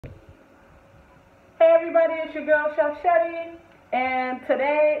Hey everybody, it's your girl Chef Shetty, and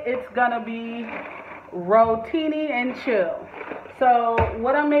today it's gonna be rotini and chill. So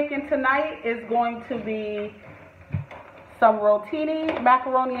what I'm making tonight is going to be some rotini,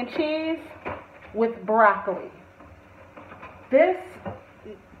 macaroni and cheese with broccoli. This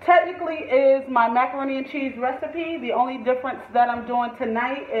technically is my macaroni and cheese recipe. The only difference that I'm doing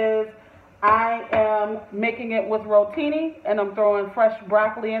tonight is I am making it with rotini and I'm throwing fresh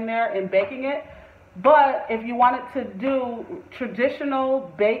broccoli in there and baking it. But if you wanted to do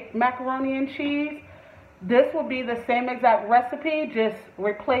traditional baked macaroni and cheese, this will be the same exact recipe, just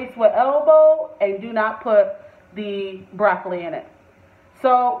replace with elbow and do not put the broccoli in it.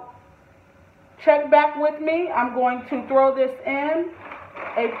 So check back with me. I'm going to throw this in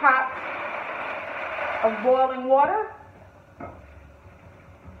a pot of boiling water.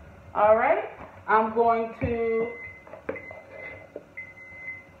 All right, I'm going to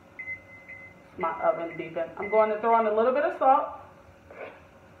my oven beeping. I'm going to throw in a little bit of salt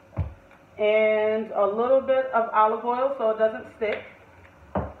and a little bit of olive oil so it doesn't stick.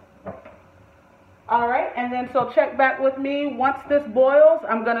 All right, and then so check back with me. Once this boils,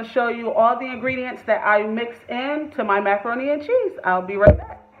 I'm going to show you all the ingredients that I mix into my macaroni and cheese. I'll be right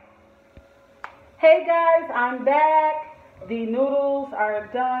back. Hey guys, I'm back. The noodles are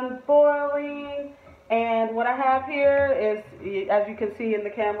done boiling, and what I have here is, as you can see in the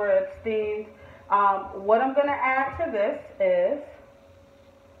camera, it's steamed. What I'm going to add to this is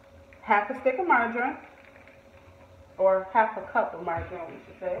half a stick of margarine, or half a cup of margarine, we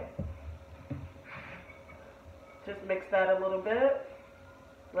should say. Just mix that a little bit.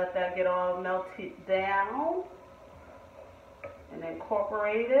 Let that get all melted down and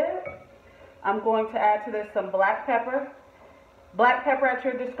incorporate it. I'm going to add to this some black pepper. Black pepper at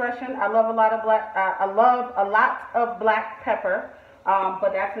your discretion. I love a lot of black pepper,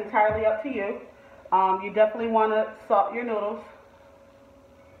 but that's entirely up to you. You definitely want to salt your noodles.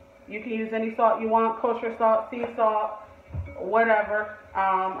 You can use any salt you want, kosher salt, sea salt, whatever.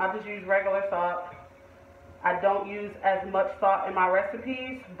 I just use regular salt. I don't use as much salt in my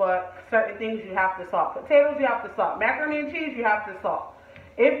recipes, but certain things you have to salt. Potatoes, you have to salt. Macaroni and cheese, you have to salt.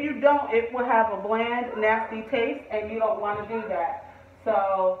 If you don't, it will have a bland, nasty taste, and you don't want to do that.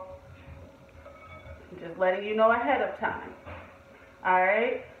 So, just letting you know ahead of time. All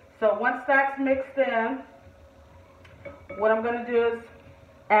right? So once that's mixed in, what I'm going to do is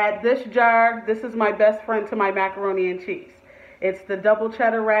add this jar. This is my best friend to my macaroni and cheese. It's the double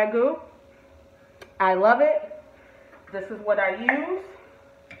cheddar ragu. I love it. This is what I use.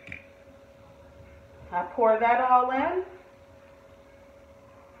 I pour that all in.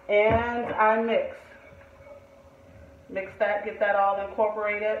 And I mix. Mix that, get that all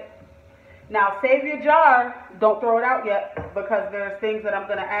incorporated. Now save your jar, don't throw it out yet, because there's things that I'm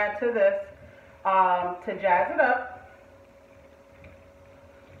going to add to this to jazz it up.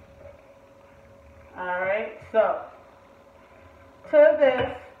 Alright, so to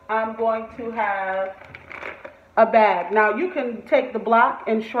this I'm going to have a bag. Now you can take the block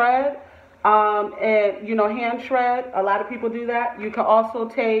and shred, and hand shred. A lot of people do that. You can also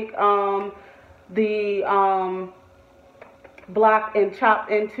take the block and chop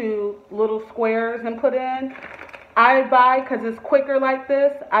into little squares and put in. I buy, because it's quicker like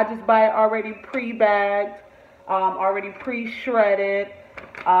this, I just buy it already pre-bagged, already pre-shredded.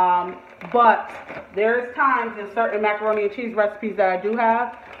 But there's times in certain macaroni and cheese recipes that I do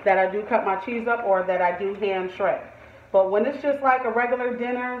have, that I do cut my cheese up or that I do hand shred. But when it's just like a regular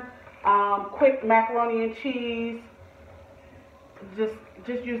dinner, quick macaroni and cheese, just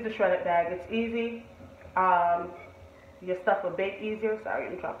use the shredded bag. It's easy. Your stuff will bake easier. Sorry,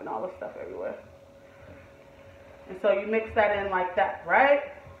 I'm dropping all this stuff everywhere. And so you mix that in like that, right?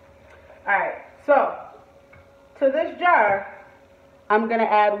 All right, so to this jar, I'm going to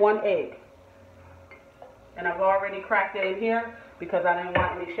add 1 egg. And I've already cracked it in here because I didn't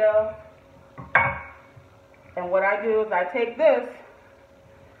want any shell. And what I do is I take this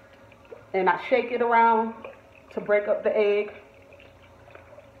and I shake it around to break up the egg.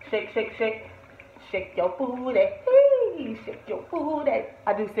 Shake, shake, shake. Shake your booty, hey, shake your booty.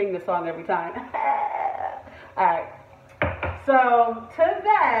 I do sing this song every time. Alright, so to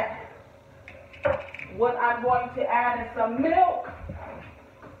that, what I'm going to add is some milk.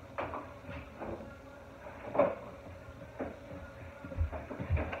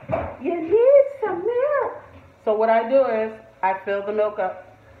 You need some milk. So what I do is I fill the milk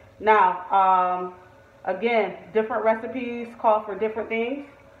up. Now, again, different recipes call for different things.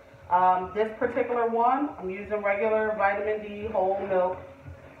 This particular one, I'm using regular vitamin D whole milk.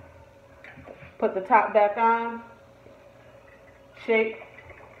 Put the top back on, shake,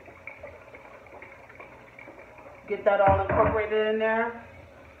 get that all incorporated in there.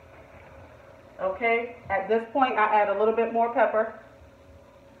 Okay, at this point I add a little bit more pepper.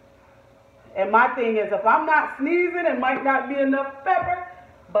 And my thing is, if I'm not sneezing, it might not be enough pepper,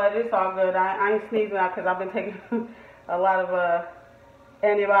 but it's all good. I ain't sneezing out because I've been taking a lot of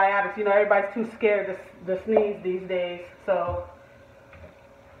antibiotics. You know, everybody's too scared to sneeze these days, so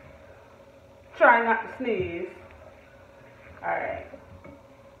try not to sneeze. All right.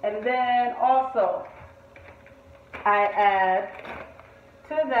 And then also, I add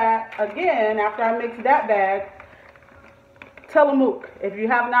to that, again, after I mix that bag, Tillamook. If you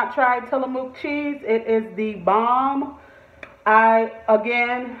have not tried Tillamook cheese, it is the bomb. I,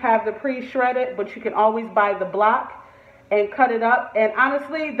 again, have the pre-shredded, but you can always buy the block and cut it up. And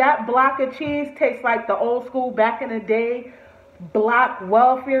honestly, that block of cheese tastes like the old school, back in the day, block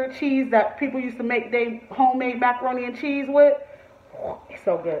welfare cheese that people used to make their homemade macaroni and cheese with. It's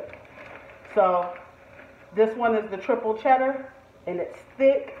so good. So this one is the triple cheddar, and it's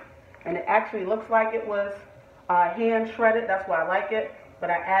thick, and it actually looks like it was hand shredded. That's why I like it. But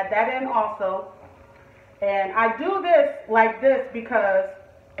I add that in also. And I do this like this because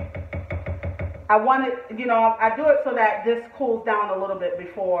I want it, you know, I do it so that this cools down a little bit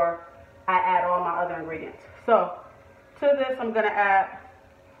before I add all my other ingredients. So to this, I'm going to add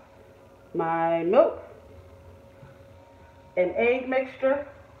my milk, an egg mixture.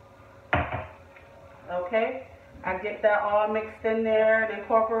 Okay, I get that all mixed in there and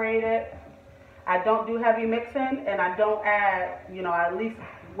incorporated. I don't do heavy mixing, and I don't add, you know, I at least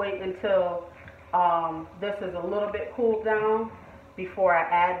wait until this is a little bit cooled down before I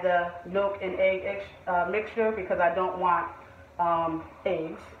add the milk and egg mixture, because I don't want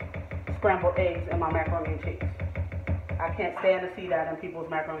scrambled eggs in my macaroni and cheese. I can't stand to see that in people's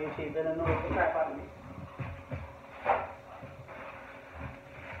macaroni and cheese. It annoys the crap out of me.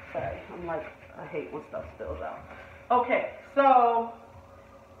 Sorry, I'm like, I hate when stuff spills out. Okay, so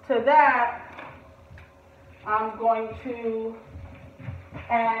to that, I'm going to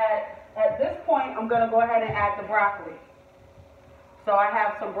add, at this point, I'm going to go ahead and add the broccoli. So I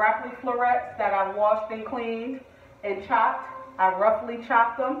have some broccoli florets that I washed and cleaned and chopped. I roughly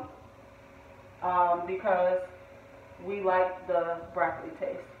chopped them because we like the broccoli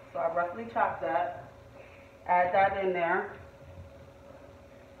taste. So I roughly chopped that. Add that in there.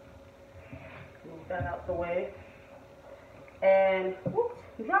 Move that out the way. And, whoops,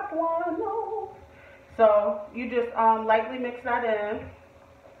 drop one, no. So you just lightly mix that in.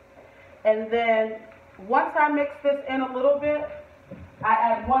 And then once I mix this in a little bit, I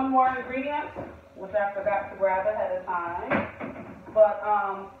add one more ingredient, which I forgot to grab ahead of time. But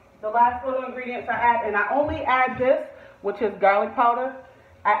the last little ingredients I add, and I only add this, which is garlic powder.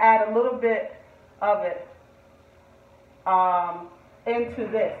 I add a little bit of it into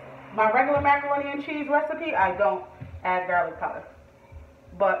this. My regular macaroni and cheese recipe, I don't add garlic powder.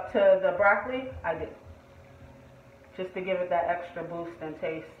 But to the broccoli, I do. Just to give it that extra boost and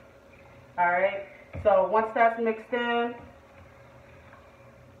taste. Alright, so once that's mixed in,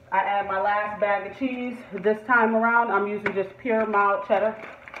 I add my last bag of cheese. This time around, I'm using just pure mild cheddar.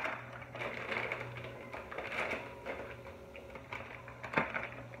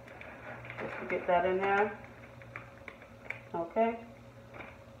 Just to get that in there. Okay.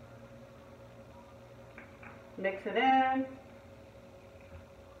 Mix it in.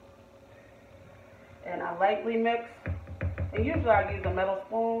 And I lightly mix. And usually I use a metal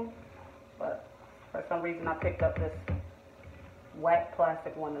spoon, but for some reason I picked up this whack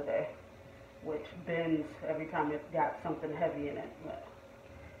plastic one today, which bends every time it's got something heavy in it. But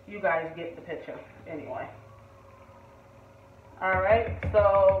you guys get the picture anyway. Alright,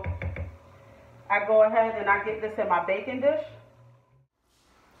 so I go ahead and I get this in my baking dish.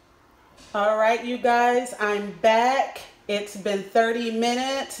 Alright, you guys, I'm back. It's been 30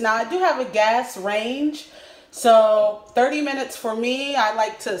 minutes. Now I do have a gas range, so 30 minutes for me. I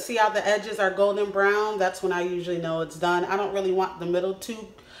like to see how the edges are golden brown. That's when I usually know it's done. I don't really want the middle too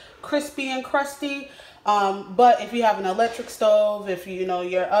crispy and crusty. But if you have an electric stove, if you know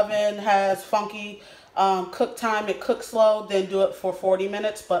your oven has funky cook time, it cooks slow, then do it for 40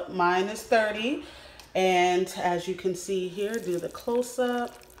 minutes. But mine is 30. And as you can see here, do the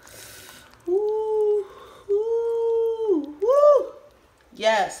close-up. Ooh, ooh, woo.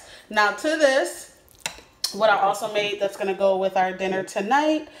 Yes. Now to this, what I also made that's going to go with our dinner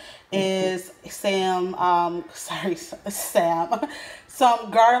tonight is some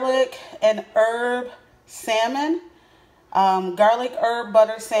garlic and herb salmon. Garlic herb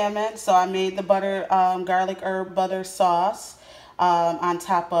butter salmon. So I made the butter, garlic herb butter sauce on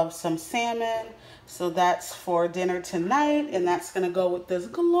top of some salmon. So that's for dinner tonight, and that's going to go with this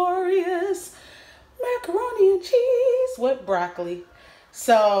glorious macaroni and cheese with broccoli.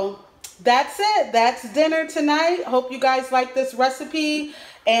 So that's it. That's dinner tonight. Hope you guys like this recipe.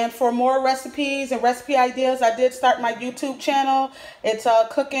 And for more recipes and recipe ideas, I did start my YouTube channel. It's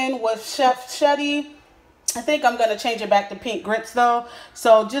Cooking with Chef Shuddy. I think I'm going to change it back to Pink Grits though.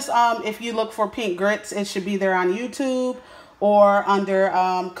 So just if you look for Pink Grits, it should be there on YouTube or under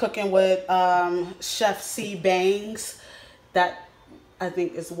Cooking with Chef C Bangs. That I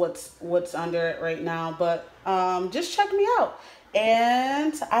think is what's under it right now. But just check me out.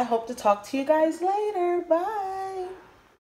 And I hope to talk to you guys later. Bye.